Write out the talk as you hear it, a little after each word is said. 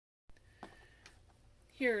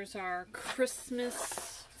Here's our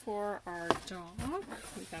Christmas for our dog.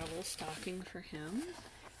 We got a little stocking for him.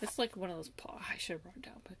 It's like one of those paw. I should have brought it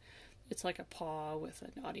down, but it's like a paw with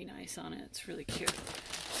a naughty nice on it. It's really cute.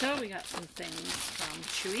 So we got some things from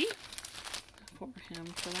Chewy for him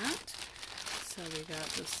for that. So we got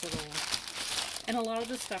this little, and a lot of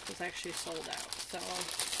this stuff was actually sold out. So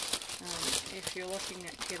if you're looking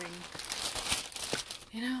at getting,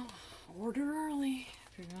 you know, order early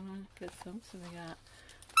if you're gonna get some. So we got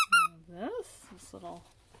this little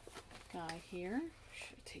guy here.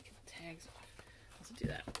 Should have taken the tags off. Let's do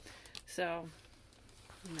that. So,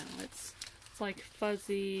 you know, it's like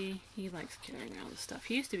fuzzy. He likes carrying around this stuff.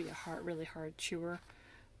 He used to be a really hard chewer,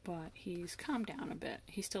 but he's calmed down a bit.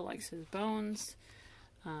 He still likes his bones,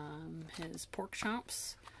 his pork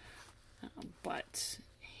chops, but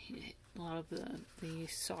a lot of the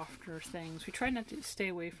softer things. We try to stay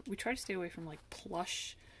away from like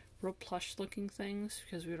real plush looking things,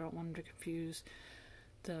 because we don't want him to confuse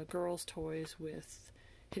the girls' toys with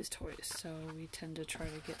his toys. So we tend to try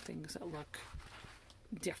to get things that look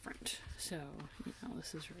different. So, you know,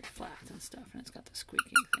 this is very flat and stuff, and it's got the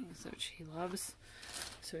squeaking things which he loves.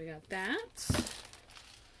 So we got that.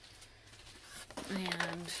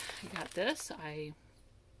 And we got this.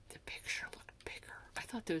 The picture looked bigger. I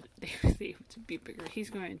thought they would be bigger.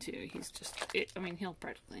 He's going to. He's just, I mean, he'll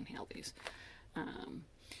practically inhale these.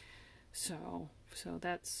 So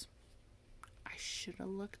that's, I should have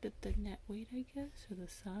looked at the net weight, I guess, or the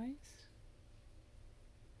size.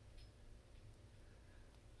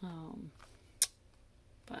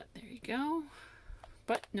 But there you go.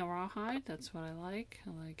 But no rawhide, that's what I like.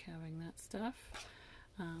 I like having that stuff.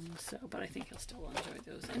 But I think he'll still enjoy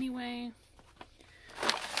those anyway.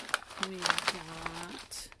 We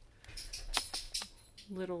got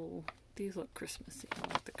these look Christmassy.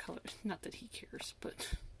 I like the colors. Not that he cares,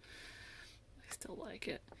 but I still like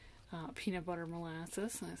it. Peanut butter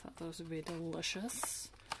molasses, and I thought those would be delicious.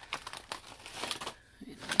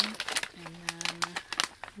 You know, and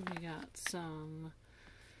then we got some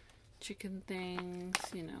chicken things.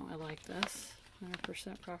 You know, I like this.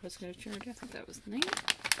 100% profits go to charity. I think that was neat.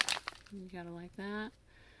 You gotta like that.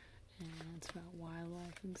 And it's about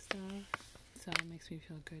wildlife and stuff. So it makes me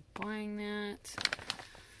feel good buying that.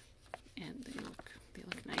 And they look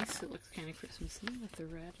nice. It looks kind of Christmassy with the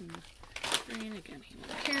red and the green. Again, he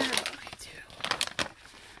won't care, but I do.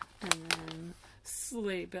 And then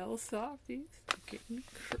sleigh bell softies. Getting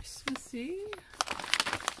Christmassy.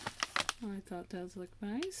 I thought those looked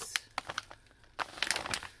nice.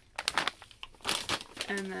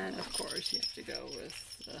 And then, of course, you have to go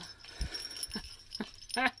with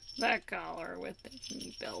that collar with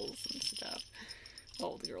the bells and stuff.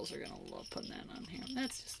 Oh, the girls are going to love putting that on him.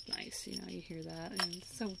 That's just nice, you know, you hear that, and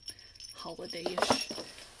it's so holiday-ish.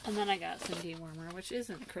 And then I got some dewormer, which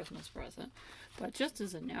isn't a Christmas present, but just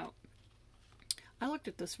as a note, I looked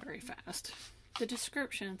at this very fast. The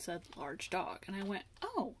description said large dog, and I went,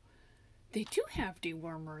 oh, they do have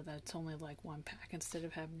dewormer that's only like 1 pack instead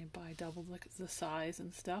of having to buy double the size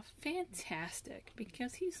and stuff. Fantastic,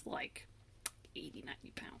 because he's like 80,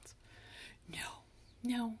 90 pounds.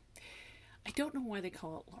 No. I don't know why they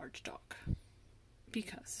call it large dog.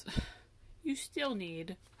 Because you still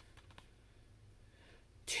need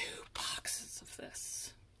 2 boxes of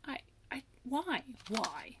this. Why?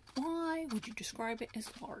 Why would you describe it as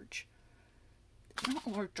large? It's not a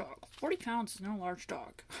large dog. 40 pounds is not a large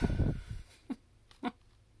dog.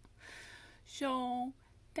 So,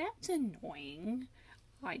 that's annoying.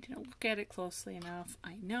 I didn't look at it closely enough.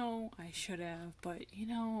 I know I should have, but you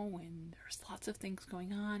know, when there's lots of things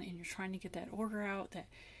going on and you're trying to get that order out that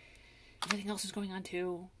everything else is going on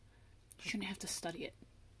too, you shouldn't have to study it.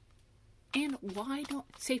 And why don't,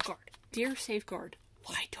 dear Safeguard,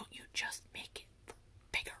 why don't you just make it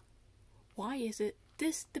bigger? Why is it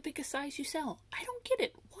this the biggest size you sell? I don't get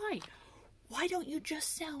it. Why don't you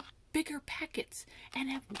just sell bigger packets and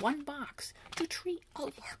have 1 box to treat a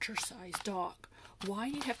larger size dog?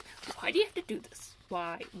 Why do you have to do this?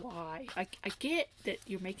 Why? I get that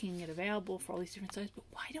you're making it available for all these different sizes, but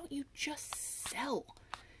why don't you just sell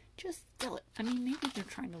it? I mean, maybe they're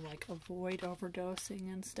trying to like avoid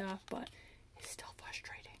overdosing and stuff, but it's still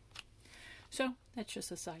frustrating. So that's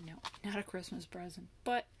just a side note, not a Christmas present,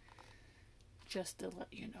 but just to let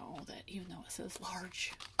you know that even though it says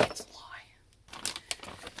large, it's a lie.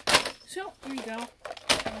 So there you go.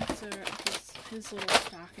 That's his little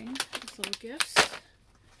stocking, his little gifts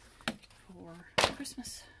for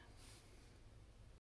Christmas.